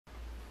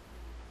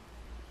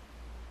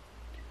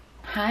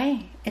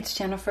Hi, it's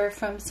Jennifer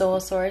from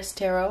Soulsource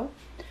Tarot,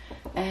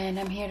 and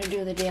I'm here to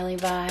do the daily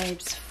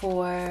vibes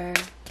for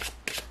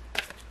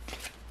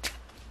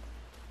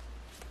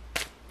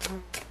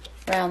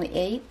around the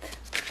 8th.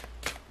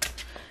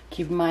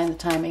 Keep in mind the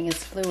timing is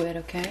fluid,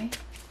 okay?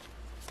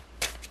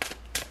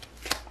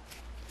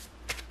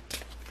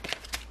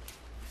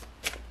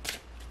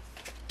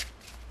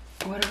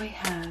 What do we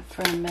have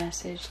for a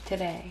message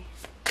today?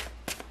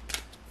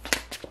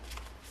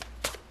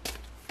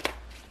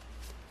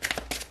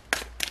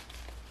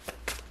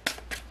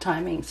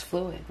 Timing's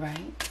fluid,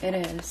 right? It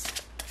is.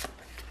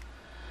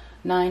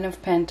 9 of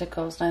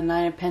Pentacles. Now,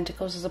 9 of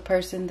Pentacles is a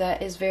person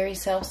that is very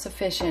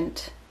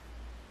self-sufficient,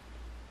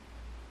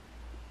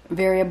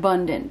 very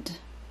abundant,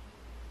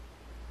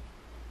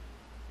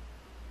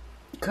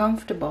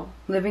 comfortable,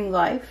 living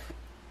life,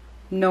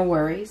 no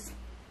worries,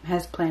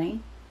 has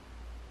plenty.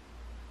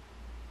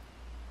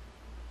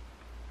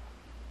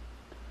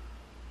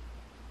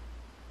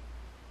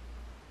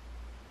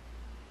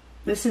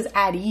 This is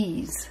at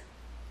ease.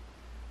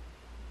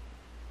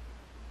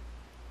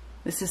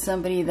 This is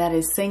somebody that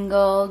is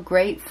single,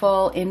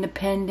 grateful,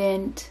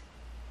 independent,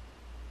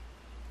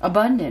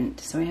 abundant.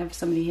 So we have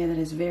somebody here that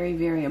is very,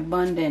 very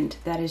abundant,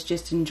 that is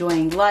just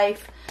enjoying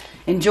life,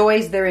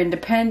 enjoys their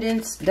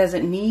independence,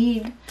 doesn't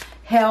need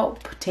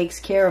help, takes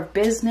care of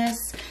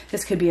business.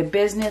 This could be a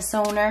business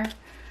owner.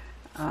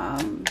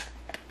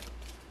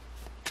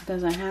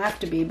 Doesn't have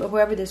to be, but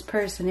whoever this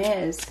person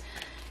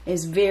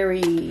is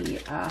very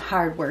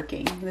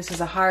hardworking. This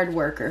is a hard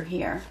worker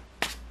here.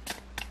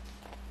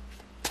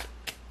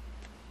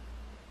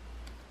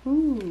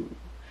 Ooh,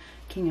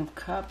 King of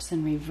Cups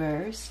in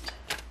reversed.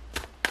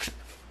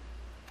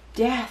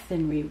 Death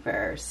in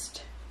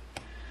reversed.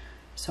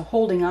 So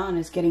holding on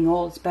is getting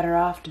old. It's better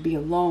off to be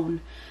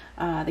alone.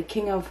 The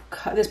King of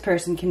Cups, this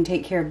person can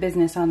take care of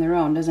business on their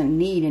own. Doesn't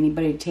need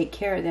anybody to take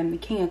care of them. The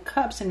King of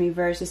Cups in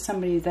reverse is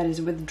somebody that is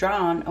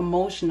withdrawn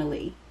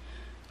emotionally.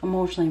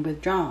 Emotionally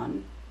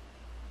withdrawn.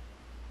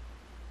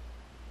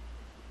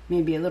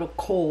 Maybe a little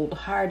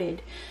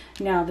cold-hearted.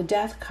 Now, the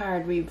Death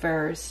card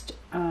reversed.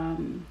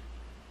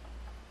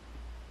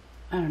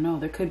 I don't know,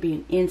 there could be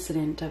an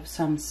incident of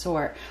some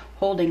sort.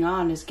 Holding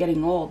on is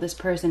getting old. This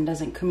person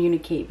doesn't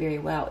communicate very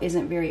well,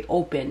 isn't very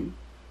open.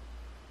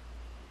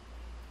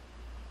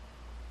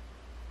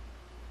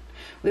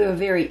 We have a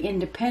very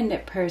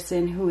independent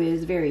person who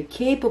is very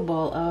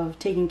capable of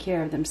taking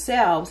care of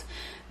themselves,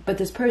 but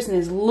this person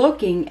is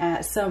looking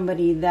at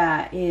somebody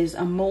that is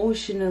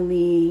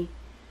emotionally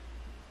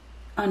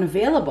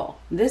unavailable.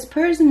 This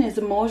person is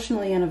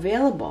emotionally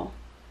unavailable.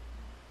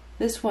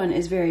 This one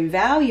is very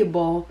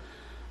valuable.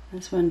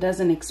 This one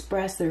doesn't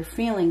express their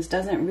feelings,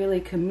 doesn't really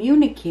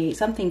communicate.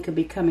 Something could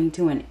be coming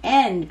to an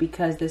end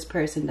because this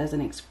person doesn't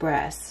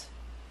express.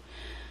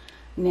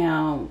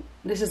 Now,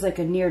 this is like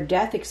a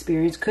near-death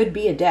experience. Could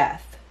be a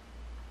death.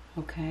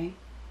 Okay?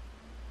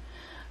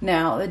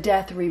 Now, the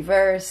Death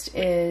reversed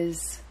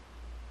is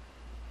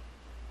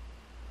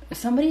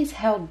somebody's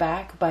held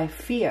back by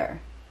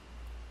fear.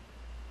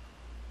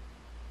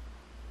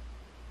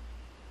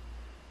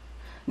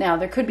 Now,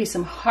 there could be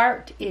some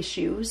heart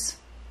issues.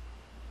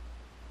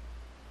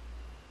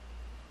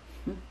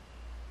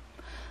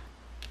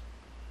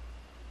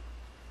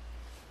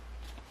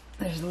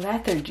 There's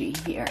lethargy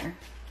here.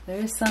 There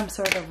is some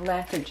sort of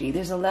lethargy.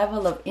 There's a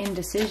level of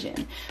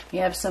indecision. We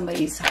have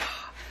somebody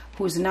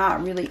who's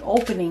not really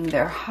opening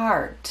their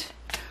heart,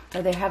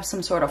 or they have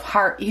some sort of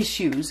heart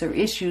issues or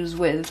issues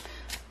with,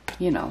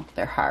 you know,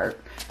 their heart.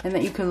 And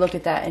that you can look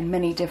at that in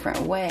many different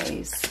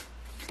ways.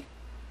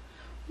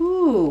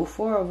 Ooh,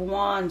 4 of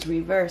Wands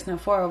reversed. Now,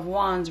 4 of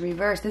Wands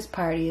reversed. This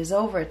party is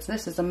over.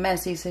 This is a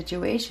messy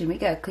situation. We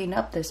got to clean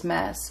up this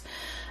mess.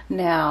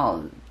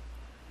 Now,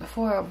 the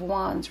 4 of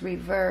Wands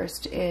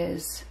reversed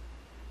is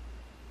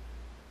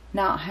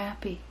not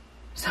happy.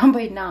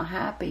 Somebody not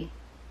happy.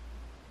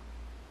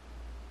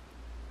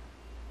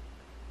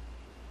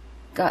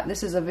 God,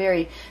 this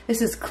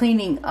is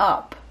cleaning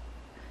up.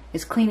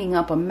 It's cleaning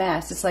up a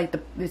mess. It's like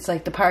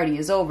the party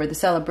is over, the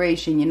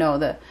celebration, you know,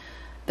 the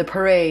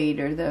parade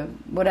or the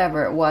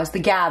whatever it was, the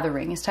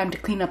gathering. It's time to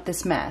clean up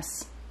this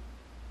mess.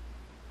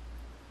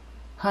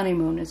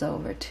 Honeymoon is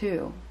over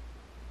too.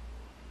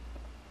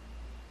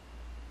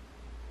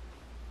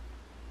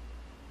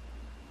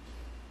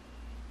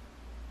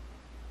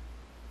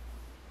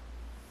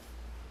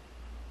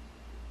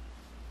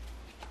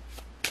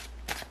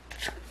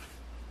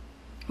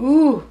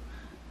 Ooh,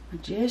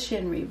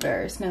 Magician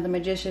reversed. Now the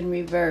Magician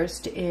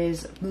reversed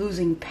is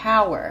losing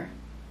power.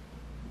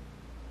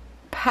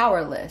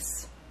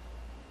 Powerless.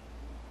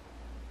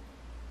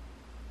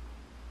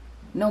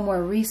 No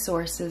more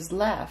resources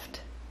left.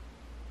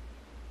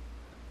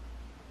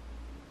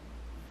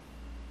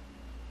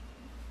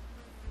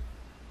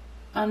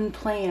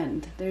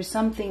 Unplanned. There's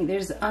unplanned.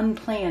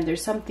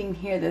 There's something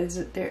here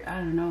that I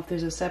don't know if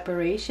there's a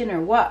separation or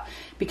what,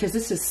 because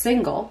this is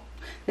single.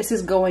 This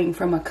is going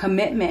from a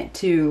commitment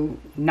to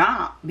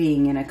not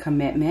being in a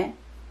commitment.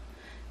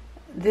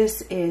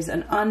 This is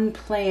an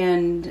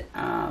unplanned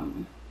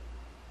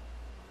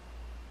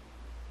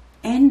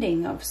end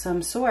ending of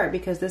some sort,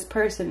 because this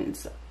person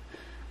is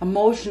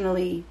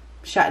emotionally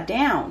shut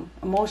down.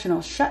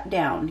 Emotional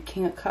shutdown.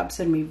 King of Cups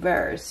in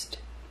reversed.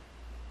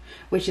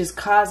 Which is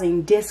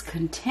causing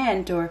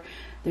discontent, or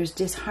there's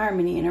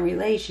disharmony in a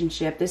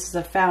relationship. This is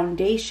a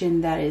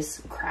foundation that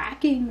is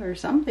cracking or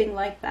something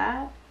like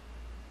that.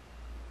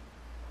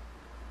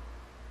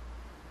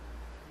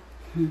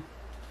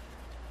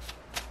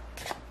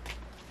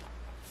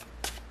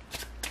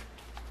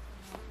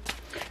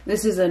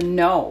 This is a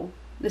no.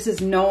 This is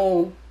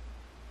no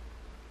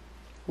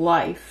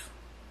life,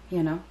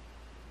 you know.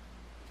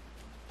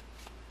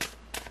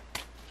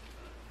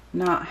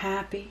 Not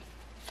happy.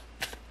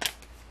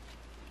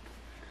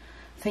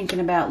 Thinking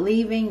about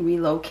leaving,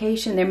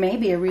 relocation. There may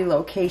be a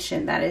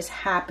relocation that is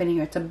happening,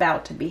 or it's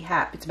about to be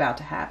it's about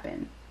to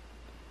happen.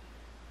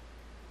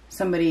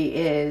 Somebody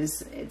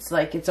is, it's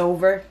like it's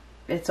over.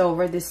 It's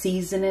over. The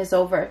season is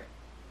over.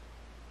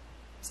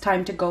 It's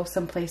time to go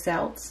someplace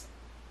else.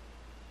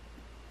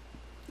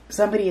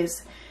 Somebody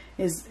is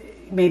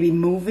maybe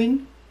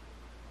moving.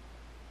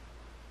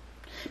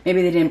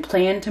 Maybe they didn't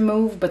plan to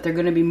move, but they're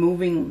going to be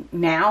moving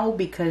now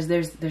because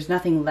there's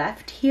nothing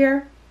left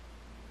here.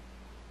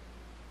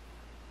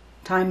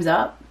 Time's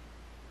up.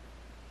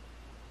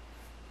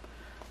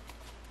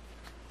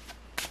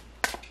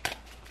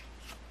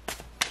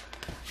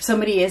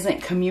 Somebody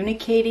isn't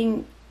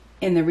communicating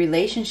in the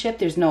relationship.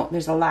 There's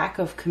a lack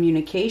of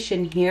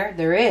communication here.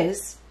 There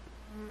is.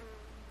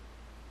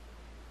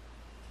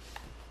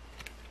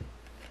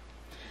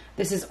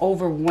 This is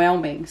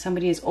overwhelming.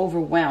 Somebody is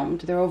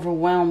overwhelmed. They're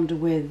overwhelmed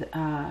with,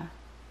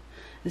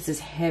 this is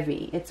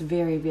heavy. It's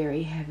very,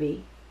 very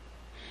heavy.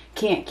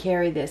 Can't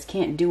carry this.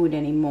 Can't do it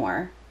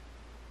anymore.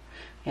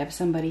 We have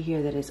somebody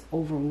here that is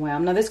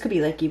overwhelmed. Now, this could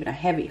be like even a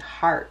heavy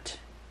heart.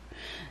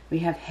 We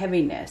have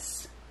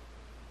heaviness.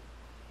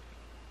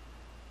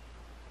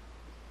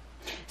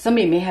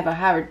 Somebody may have a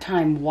hard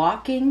time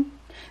walking.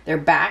 Their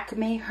back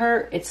may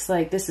hurt. It's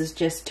like this is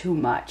just too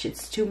much.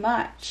 It's too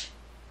much.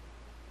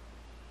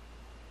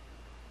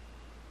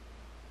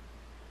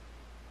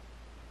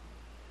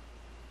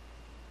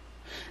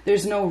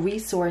 There's no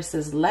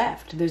resources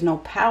left. There's no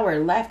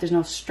power left. There's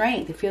no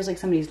strength. It feels like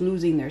somebody's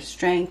losing their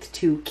strength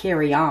to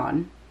carry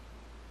on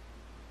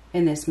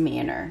in this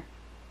manner.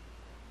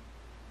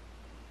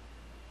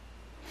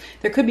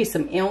 There could be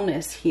some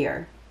illness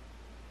here.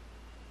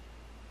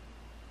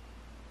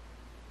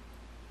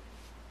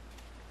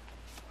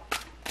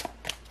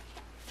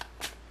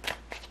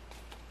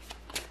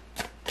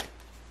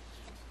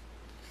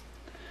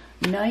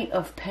 Knight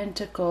of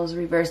Pentacles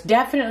reversed.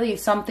 Definitely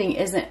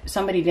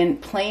somebody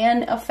didn't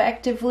plan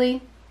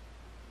effectively.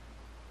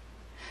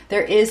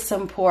 There is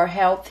some poor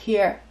health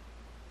here.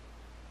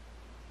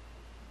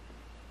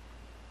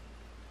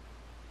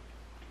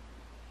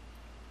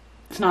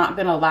 It's not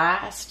going to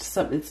last.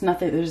 So it's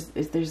nothing.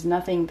 There's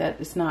nothing that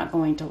it's not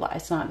going to last.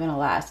 It's not going to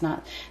last.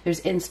 There's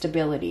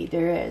instability.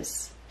 There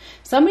is.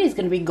 Somebody's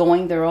going to be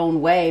going their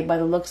own way by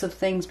the looks of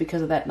things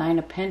because of that Nine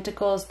of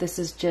Pentacles. This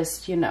is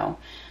just, you know,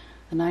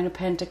 the Nine of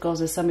Pentacles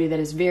is somebody that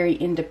is very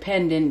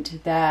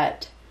independent,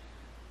 that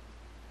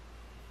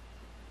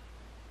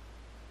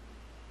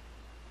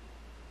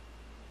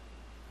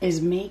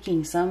is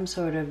making some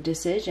sort of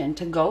decision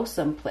to go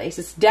someplace.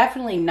 It's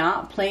definitely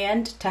not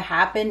planned to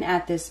happen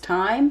at this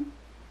time,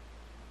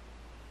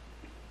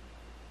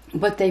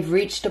 but they've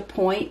reached a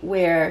point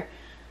where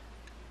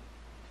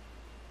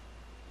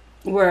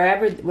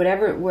wherever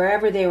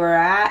they were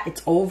at,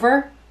 it's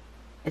over.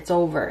 It's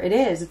over. It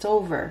is. It's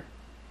over.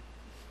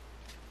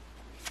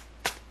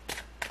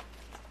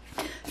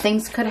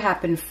 Things could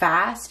happen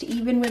fast,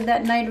 even with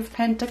that Knight of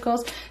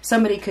Pentacles.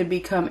 Somebody could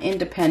become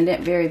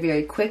independent very,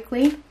 very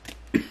quickly.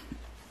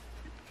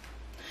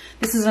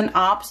 This is an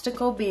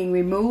obstacle being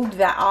removed,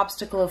 that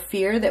obstacle of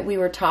fear that we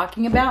were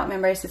talking about.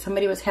 Remember I said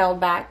somebody was held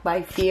back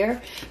by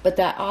fear, but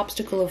that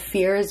obstacle of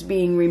fear is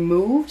being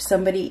removed.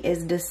 Somebody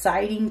is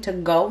deciding to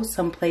go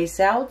someplace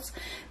else.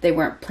 They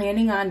weren't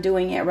planning on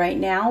doing it right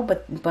now,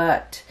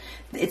 but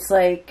it's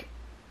like,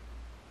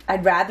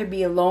 I'd rather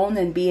be alone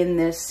than be in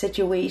this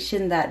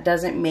situation that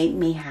doesn't make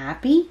me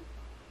happy.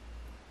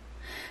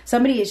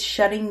 Somebody is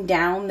shutting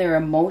down their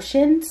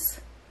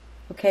emotions,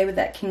 okay, with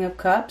that King of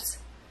Cups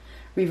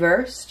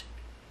reversed.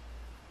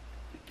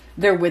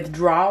 They're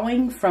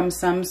withdrawing from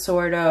some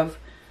sort of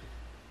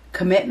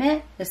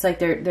commitment. It's like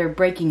they're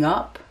breaking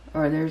up,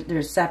 or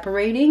they're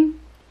separating.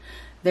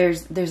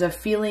 There's a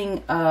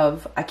feeling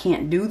of, I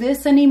can't do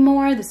this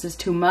anymore. This is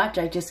too much.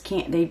 I just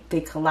can't.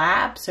 They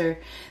collapse, or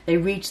they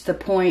reach the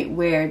point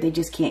where they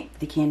just can't.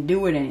 They can't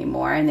do it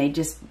anymore, and they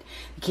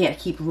can't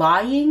keep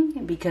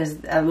lying,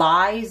 because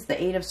lies.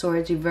 The Eight of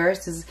Swords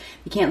reversed is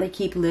you can't like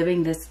keep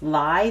living this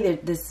lie.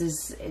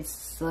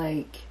 It's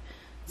like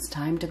it's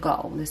time to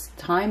go. This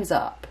time's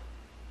up.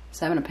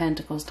 Seven of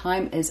Pentacles.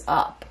 Time is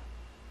up.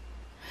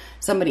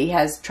 Somebody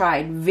has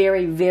tried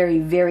very, very,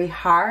 very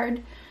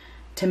hard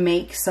to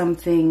make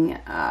something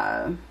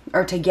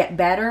or to get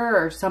better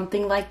or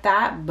something like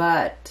that,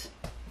 but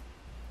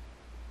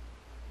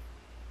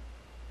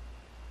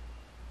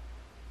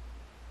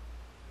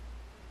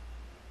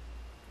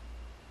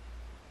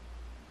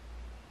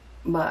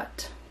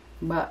But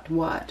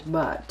what?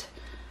 But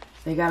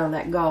they gotta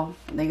let go.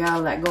 They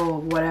gotta let go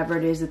of whatever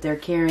it is that they're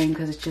carrying,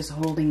 because it's just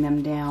holding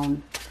them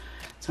down.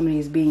 Somebody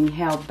is being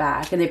held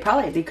back. And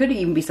they could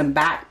even be some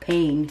back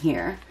pain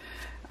here.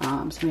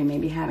 Somebody may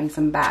be having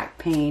some back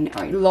pain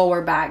or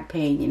lower back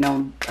pain, you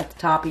know, at the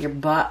top of your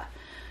butt.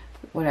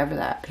 Whatever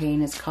that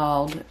pain is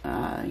called,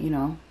 you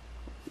know,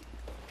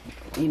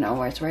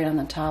 where it's right on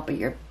the top of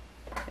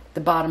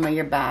the bottom of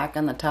your back,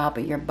 on the top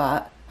of your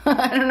butt.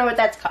 I don't know what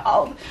that's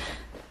called.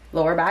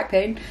 Lower back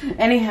pain.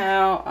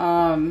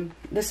 Anyhow,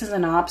 this is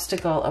an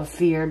obstacle of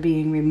fear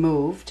being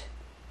removed.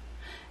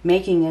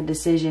 Making a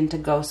decision to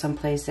go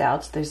someplace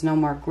else. There's no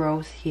more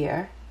growth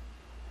here.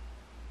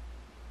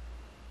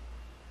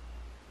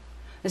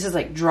 This is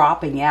like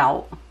dropping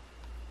out.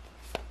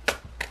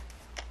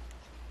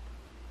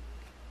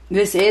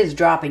 This is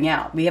dropping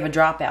out. We have a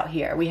dropout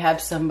here. We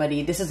have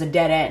somebody, this is a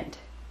dead end.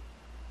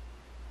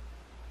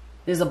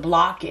 There's a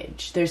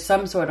blockage. There's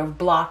some sort of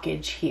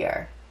blockage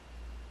here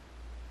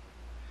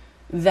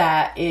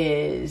that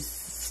is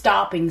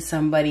stopping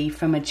somebody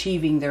from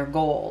achieving their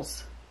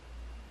goals.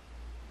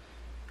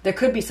 There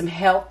could be some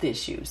health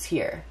issues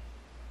here.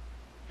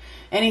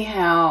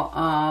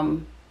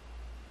 Anyhow,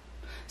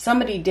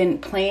 somebody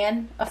didn't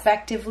plan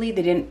effectively.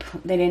 They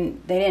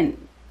didn't.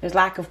 There's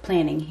lack of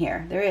planning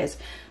here. There is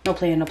no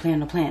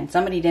plan.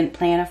 Somebody didn't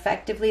plan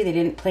effectively. They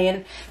didn't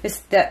plan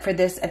at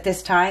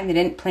this time. They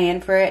didn't plan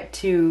for it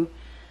to,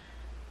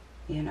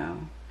 you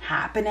know,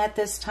 happen at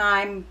this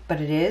time, but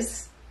it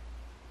is.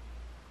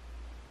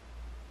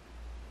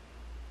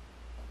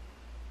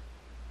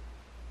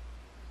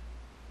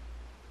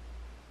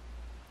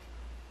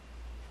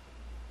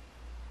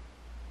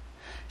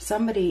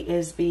 Somebody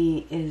is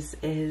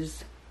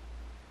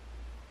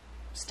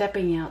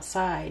stepping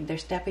outside. They're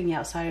stepping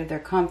outside of their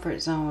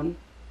comfort zone,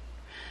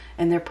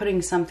 and they're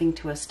putting something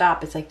to a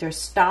stop. It's like they're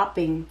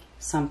stopping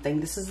something.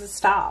 This is a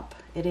stop.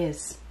 It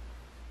is.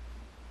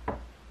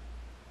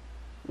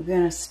 We're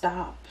going to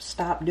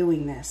stop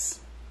doing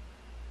this.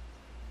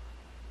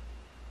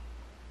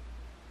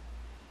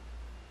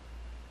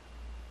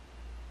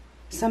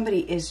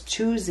 Somebody is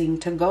choosing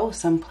to go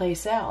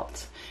someplace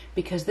else,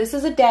 because this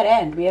is a dead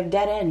end. We have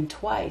dead end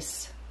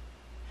twice.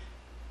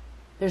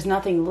 There's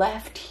nothing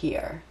left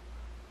here.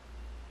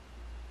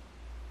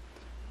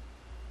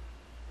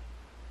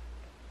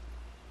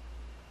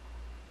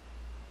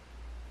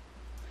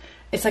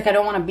 It's like, I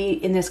don't want to be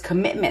in this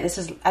commitment.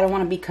 I don't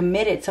want to be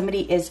committed.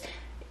 Somebody is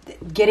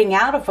getting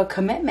out of a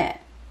commitment.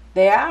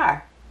 They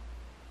are.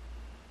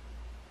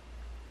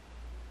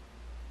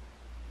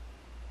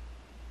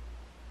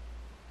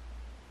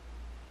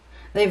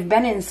 They've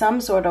been in some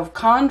sort of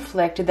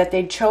conflict that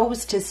they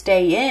chose to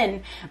stay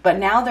in, but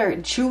now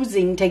they're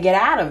choosing to get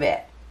out of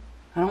it.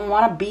 I don't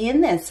want to be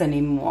in this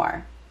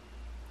anymore.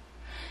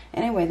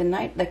 Anyway,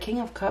 the King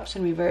of Cups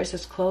in reverse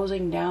is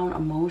closing down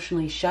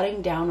emotionally,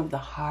 shutting down of the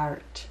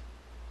heart.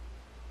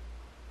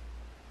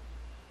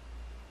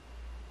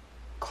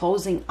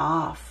 Closing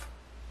off.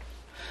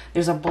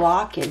 There's a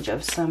blockage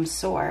of some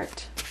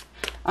sort.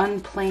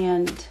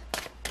 Unplanned.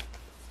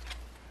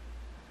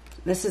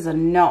 This is a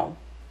no.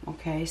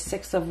 Okay,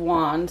 Six of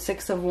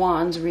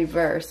Wands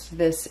reversed.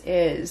 This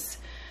is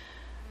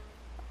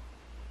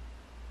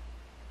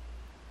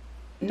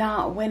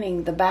not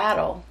winning the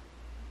battle.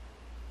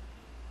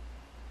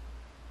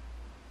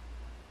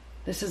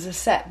 This is a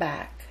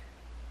setback.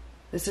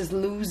 This is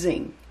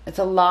losing. It's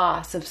a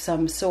loss of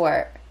some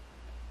sort.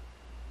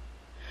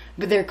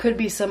 But there could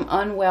be some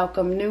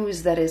unwelcome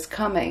news that is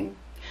coming.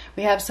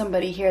 We have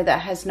somebody here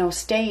that has no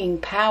staying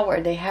power.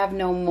 They have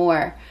no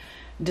more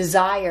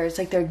desire. It's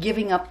like they're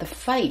giving up the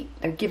fight.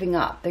 They're giving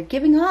up. They're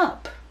giving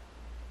up.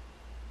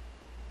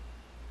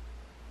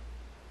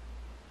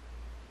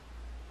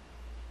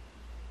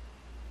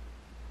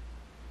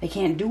 They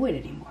can't do it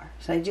anymore.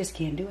 So they just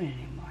can't do it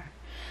anymore.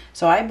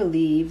 So I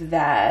believe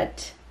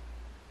that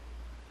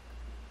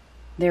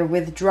they're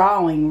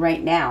withdrawing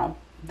right now.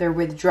 They're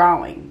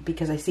withdrawing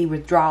because I see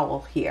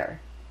withdrawal here.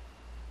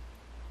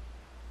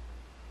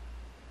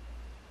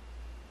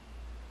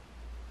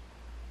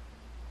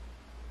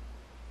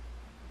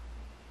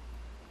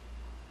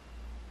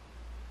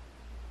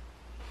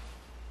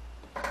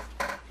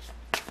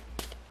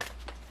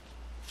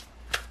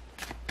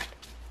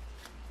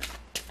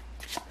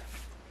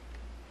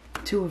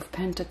 Two of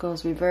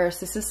Pentacles reverse.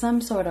 This is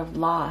some sort of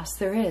loss.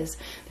 There's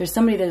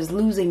somebody that is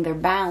losing their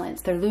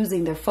balance. They're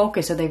losing their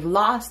focus, or they've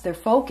lost their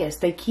focus.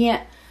 They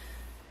can't,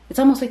 it's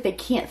almost like they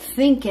can't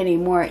think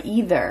anymore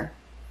either.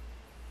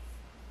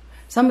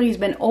 Somebody's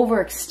been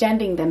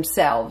overextending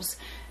themselves,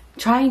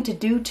 trying to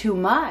do too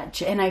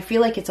much, and I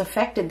feel like it's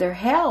affected their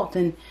health.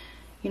 And,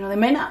 you know, they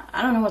may not,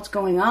 I don't know what's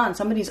going on.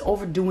 Somebody's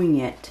overdoing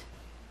it.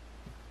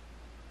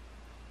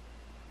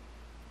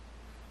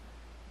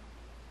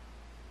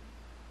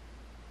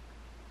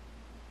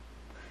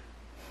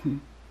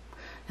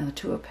 Now the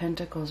Two of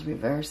Pentacles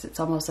reverse, it's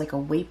almost like a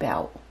wipe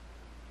out.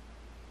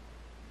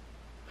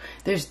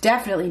 There's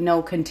definitely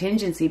no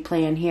contingency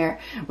plan here.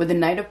 With the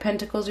Knight of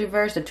Pentacles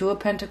reversed, the Two of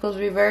Pentacles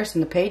reversed,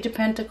 and the Page of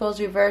Pentacles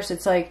reversed,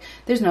 it's like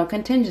there's no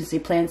contingency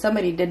plan.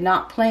 Somebody did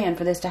not plan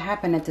for this to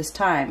happen at this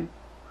time.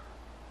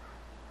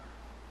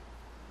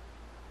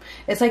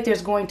 It's like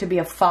there's going to be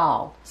a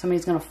fall.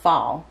 Somebody's going to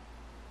fall.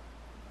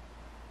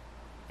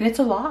 And it's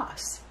a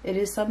loss. It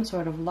is some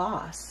sort of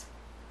loss.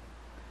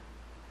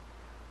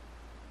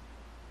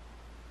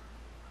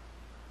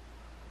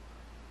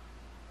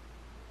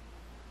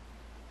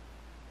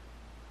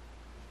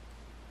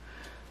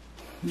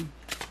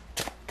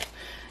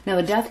 Now,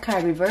 the Death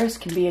card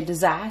reversed can be a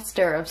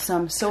disaster of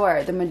some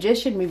sort. The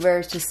Magician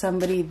reversed is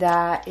somebody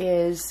that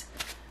is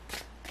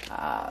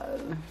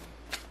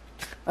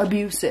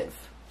abusive.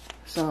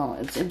 So,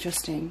 it's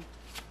interesting.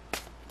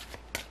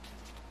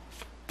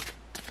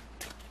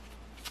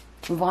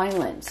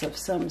 Violence of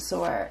some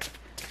sort.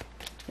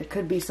 There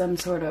could be some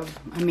sort of,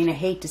 I mean, I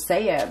hate to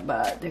say it,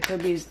 but there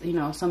could be, you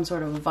know, some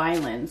sort of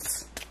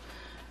violence.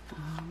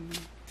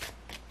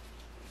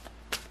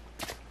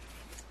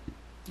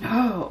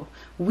 Oh,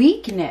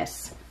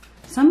 weakness.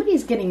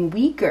 Somebody's getting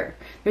weaker.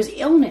 There's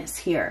illness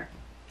here.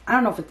 I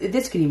don't know if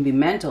this could even be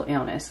mental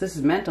illness. This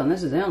is mental and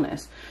this is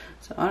illness.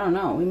 So I don't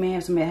know. We may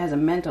have somebody that has a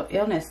mental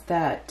illness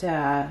that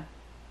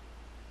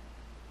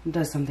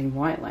does something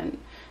violent.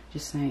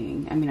 Just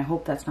saying. I mean, I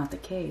hope that's not the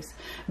case.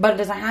 But it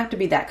doesn't have to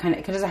be that kind of,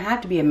 it doesn't have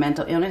to be a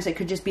mental illness. It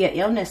could just be an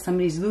illness.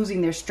 Somebody's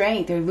losing their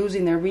strength. They're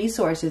losing their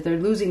resources. They're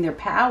losing their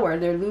power.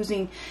 They're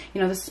losing,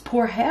 you know, this is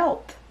poor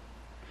health.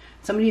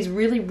 Somebody's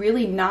really,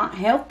 really not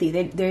healthy.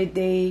 There's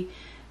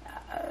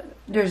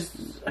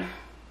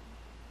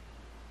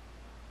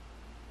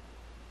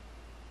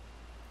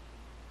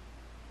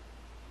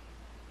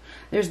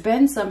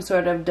been some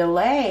sort of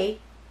delay,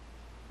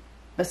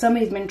 but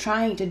somebody's been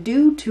trying to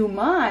do too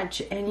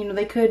much, and you know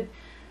they could,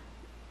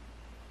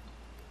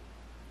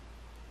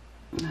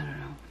 I don't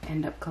know,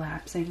 end up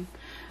collapsing.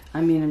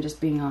 I mean, I'm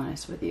just being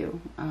honest with you.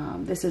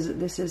 This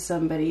is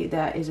somebody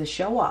that is a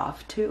show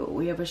off too.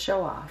 We have a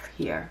show off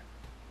here.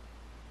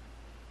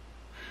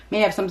 May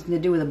have something to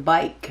do with a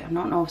bike. I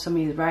don't know if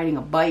somebody's riding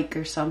a bike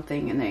or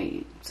something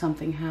and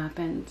something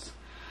happens.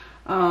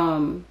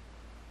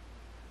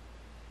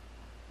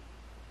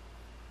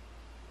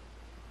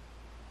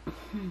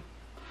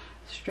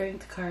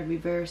 Strength card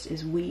reverse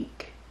is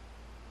weak.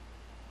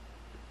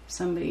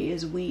 Somebody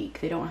is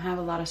weak. They don't have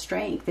a lot of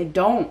strength. They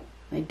don't.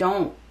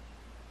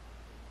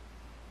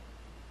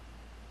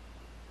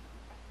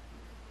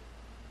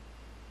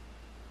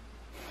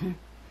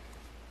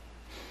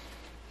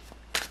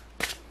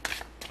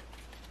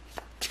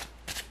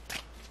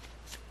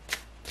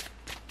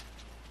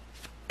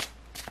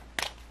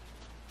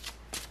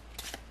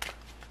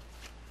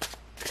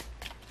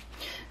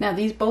 Now,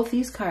 both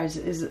these cards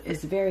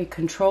is very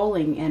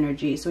controlling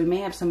energy. So we may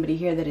have somebody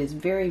here that is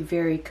very,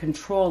 very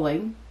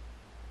controlling.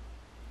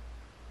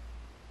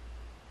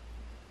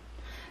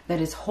 That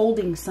is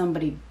holding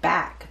somebody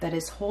back. That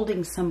is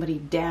holding somebody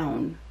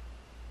down.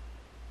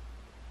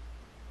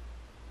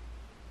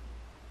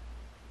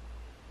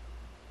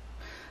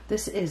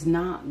 This is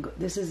not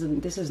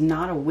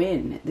a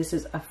win. This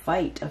is a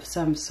fight of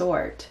some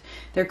sort.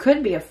 There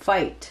could be a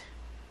fight.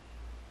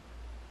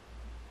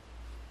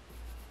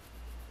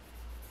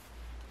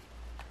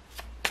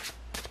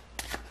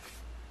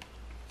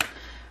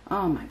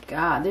 Oh my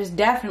God, there's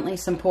definitely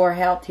some poor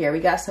health here. We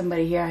got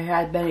somebody here who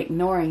had been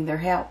ignoring their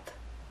health.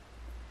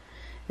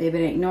 They've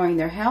been ignoring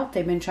their health.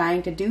 They've been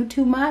trying to do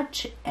too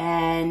much,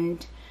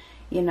 and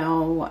you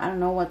know, I don't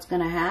know what's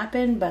going to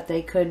happen, but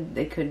they could,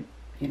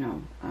 you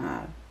know,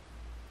 I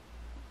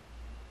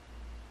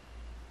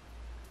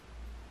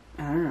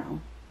don't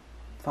know,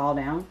 fall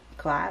down,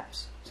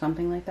 collapse,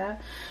 something like that.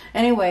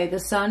 Anyway, the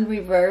Sun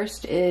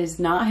reversed is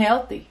not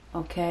healthy.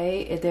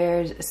 Okay,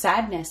 there's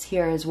sadness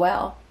here as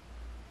well.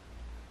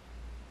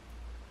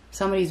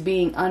 Somebody's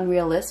being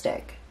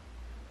unrealistic.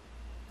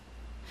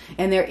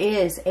 And there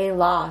is a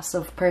loss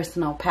of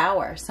personal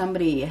power.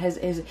 Somebody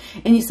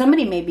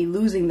somebody may be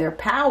losing their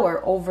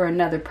power over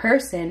another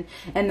person,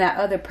 and that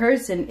other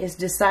person is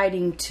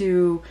deciding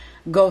to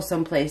go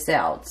someplace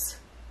else.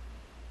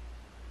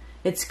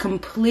 It's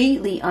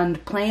completely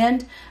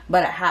unplanned,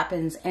 but it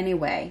happens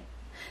anyway.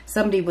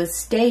 Somebody was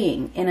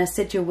staying in a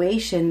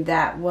situation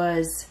that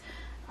was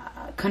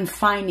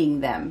confining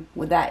them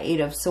with that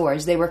Eight of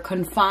Swords. They were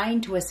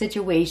confined to a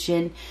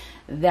situation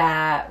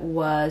that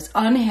was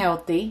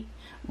unhealthy,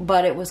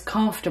 but it was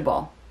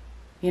comfortable.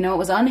 You know, it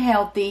was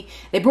unhealthy.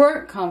 They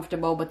weren't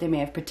comfortable, but they may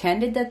have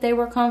pretended that they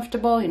were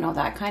comfortable, you know,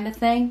 that kind of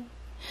thing.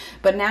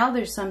 But now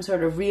there's some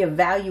sort of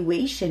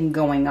reevaluation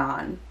going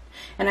on.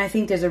 And I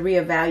think there's a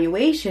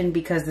reevaluation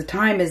because the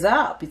time is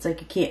up. It's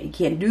like you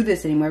can't do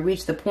this anymore.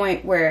 Reach the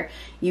point where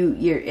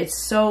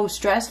it's so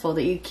stressful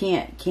that you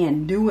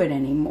can't do it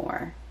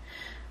anymore.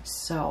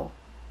 So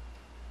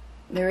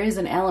there is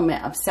an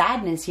element of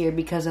sadness here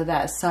because of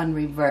that Sun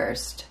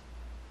reversed.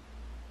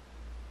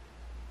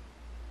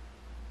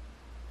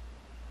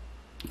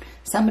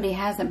 Somebody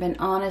hasn't been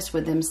honest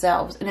with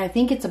themselves, and I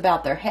think it's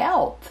about their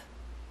health.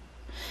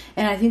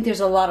 And I think there's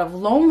a lot of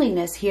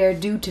loneliness here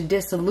due to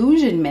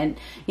disillusionment.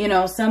 You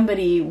know,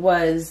 somebody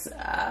was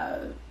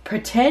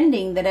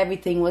pretending that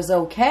everything was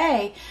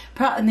okay.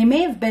 And they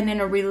may have been in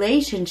a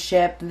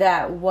relationship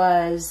that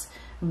was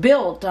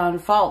built on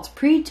false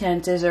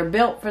pretenses or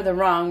built for the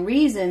wrong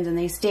reasons, and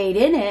they stayed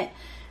in it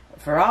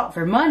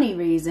for money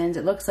reasons.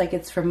 It looks like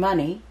it's for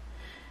money,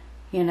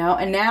 you know.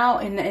 And now,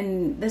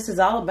 and this is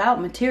all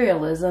about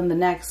materialism the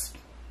next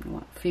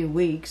few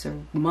weeks or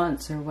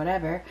months or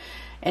whatever.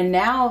 And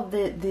now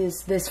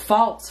this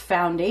false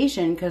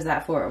foundation, because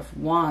that Four of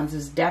Wands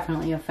is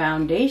definitely a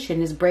foundation,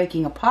 is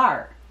breaking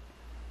apart.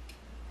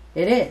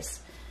 It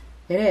is.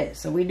 It is.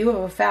 So we do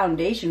have a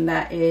foundation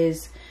that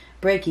is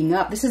breaking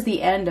up. This is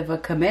the end of a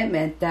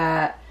commitment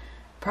that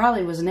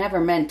probably was never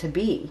meant to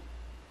be.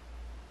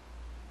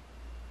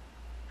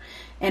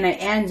 And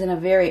it ends in a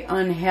very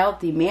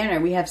unhealthy manner.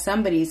 We have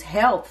somebody's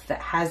health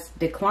that has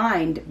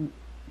declined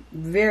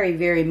very,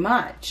 very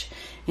much.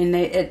 And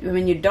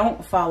when you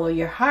don't follow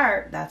your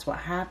heart, that's what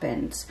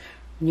happens.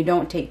 When you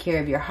don't take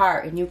care of your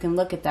heart. And you can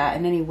look at that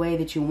in any way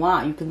that you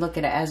want. You can look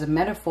at it as a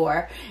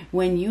metaphor.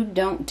 When you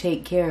don't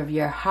take care of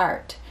your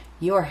heart,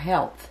 your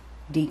health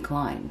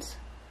declines.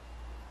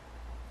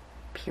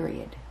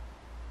 Period.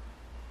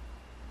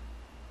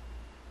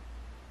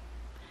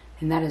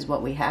 And that is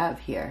what we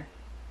have here.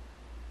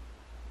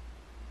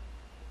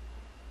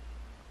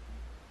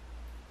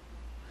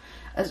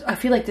 I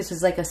feel like this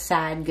is like a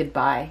sad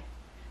goodbye.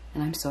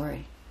 And I'm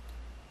sorry.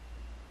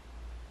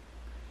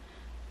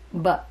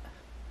 But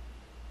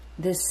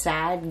this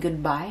sad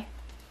goodbye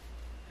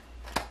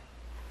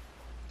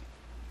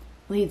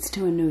leads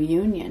to a new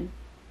union.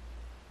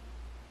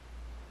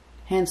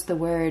 Hence the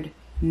word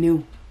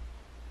new.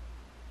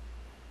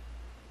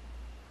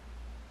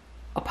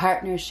 A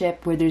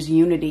partnership where there's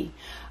unity.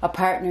 A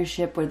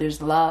partnership where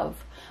there's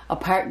love. A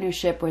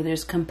partnership where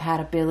there's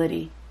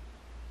compatibility.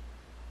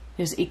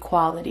 There's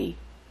equality.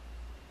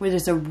 Where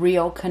there's a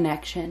real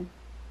connection.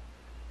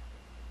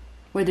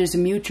 Where there's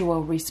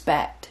mutual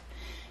respect.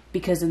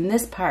 Because in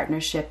this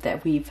partnership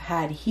that we've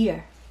had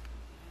here,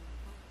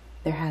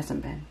 there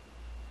hasn't been.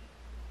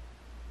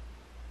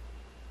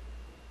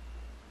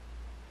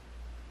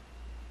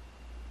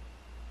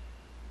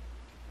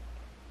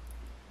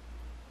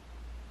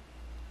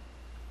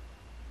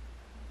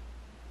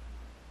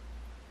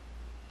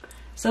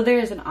 So there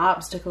is an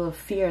obstacle of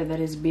fear that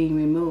is being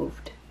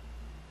removed.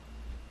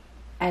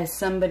 As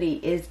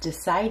somebody is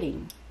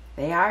deciding,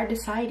 they are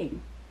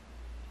deciding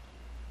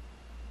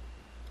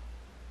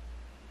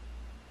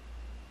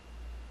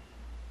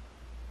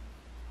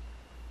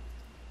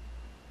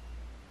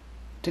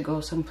to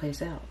go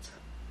someplace else.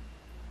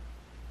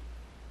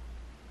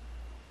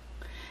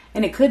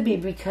 And it could be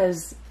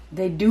because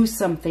they do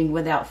something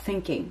without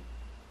thinking.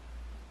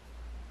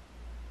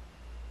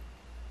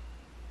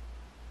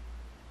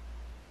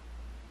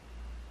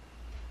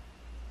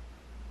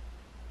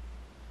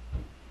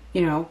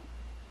 You know,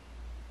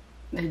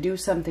 they do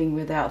something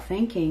without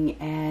thinking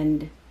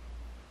and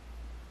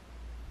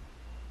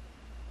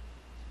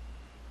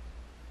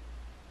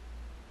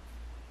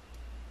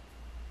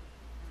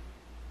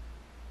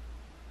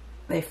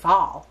they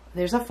fall.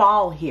 There's a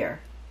fall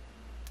here.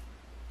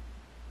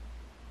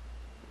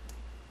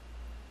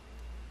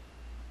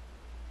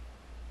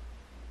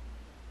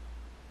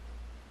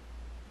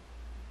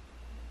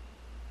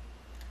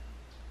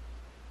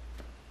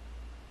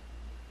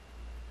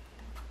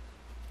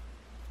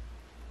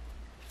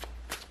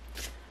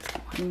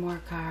 One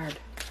more card.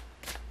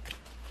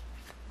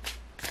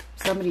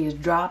 Somebody is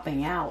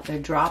dropping out. They're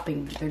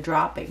dropping.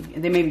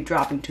 They may be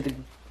dropping to the,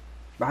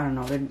 I don't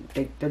know,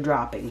 they're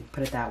dropping,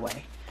 put it that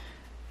way.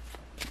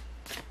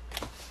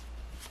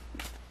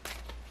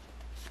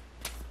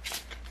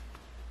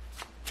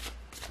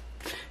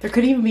 There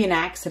could even be an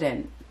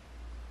accident.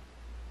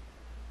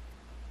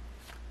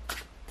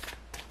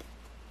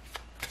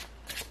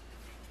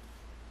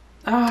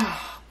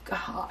 Oh,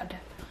 God.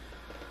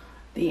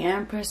 The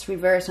Empress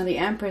reversed. Now, the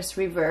Empress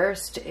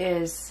reversed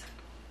is,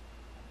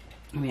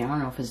 I mean, I don't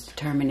know if it's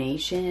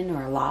determination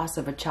or a loss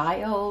of a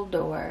child,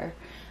 or,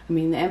 I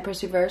mean, the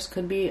Empress reversed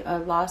could be a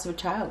loss of a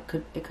child.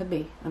 It could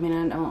be. I mean,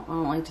 I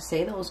don't like to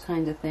say those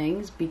kinds of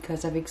things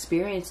because I've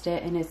experienced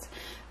it, and it's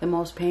the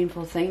most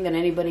painful thing that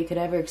anybody could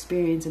ever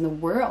experience in the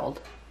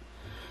world.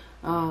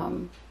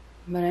 But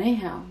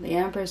anyhow, the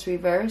Empress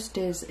reversed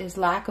is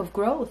lack of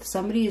growth.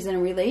 Somebody is in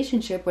a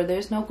relationship where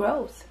there's no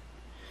growth.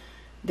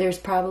 There's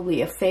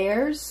probably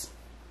affairs.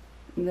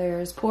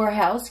 There's poor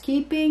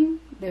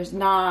housekeeping. There's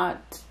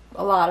not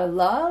a lot of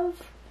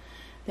love.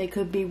 They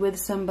could be with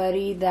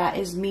somebody that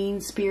is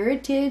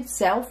mean-spirited,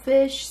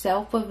 selfish,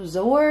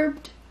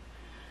 self-absorbed,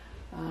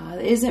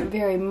 isn't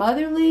very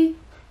motherly.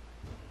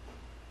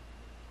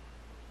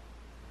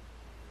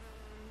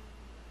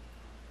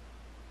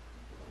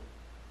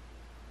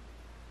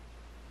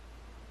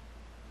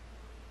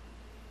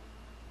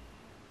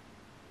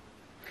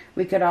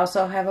 We could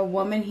also have a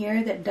woman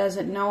here that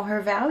doesn't know her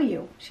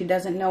value. She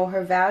doesn't know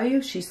her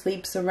value. She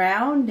sleeps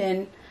around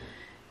and,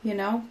 you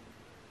know,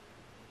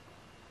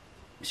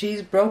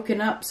 she's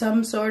broken up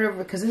some sort of,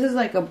 because this is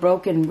like a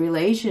broken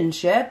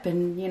relationship,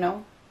 and you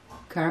know,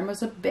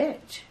 karma's a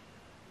bitch.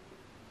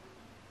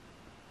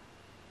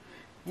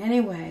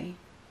 Anyway,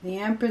 the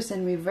Empress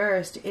in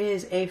reversed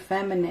is a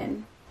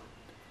feminine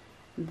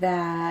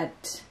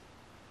that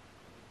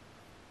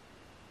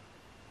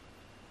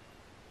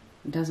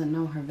doesn't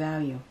know her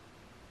value.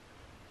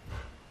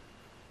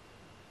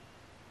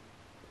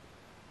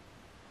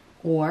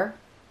 Or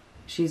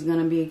she's going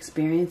to be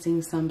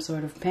experiencing some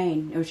sort of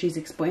pain, or she's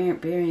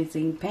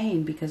experiencing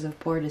pain because of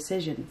poor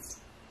decisions.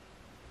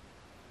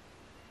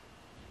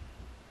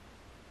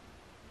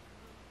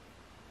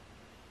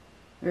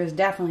 There's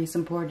definitely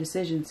some poor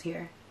decisions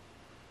here.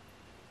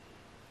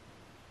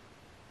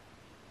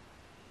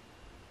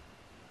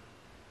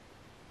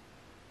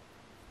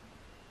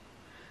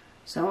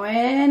 So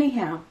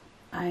anyhow,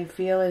 I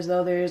feel as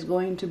though there is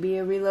going to be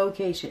a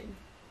relocation.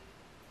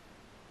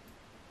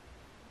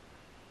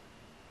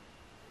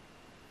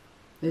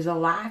 There's a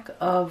lack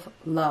of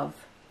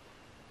love.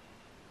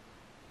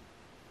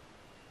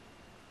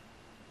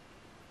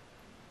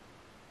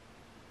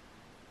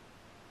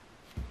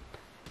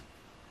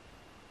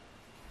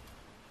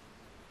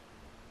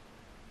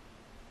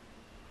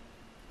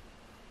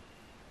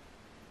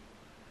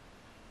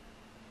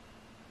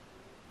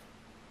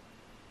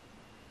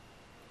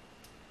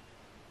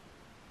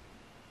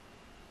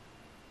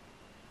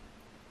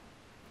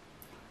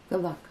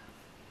 Good luck.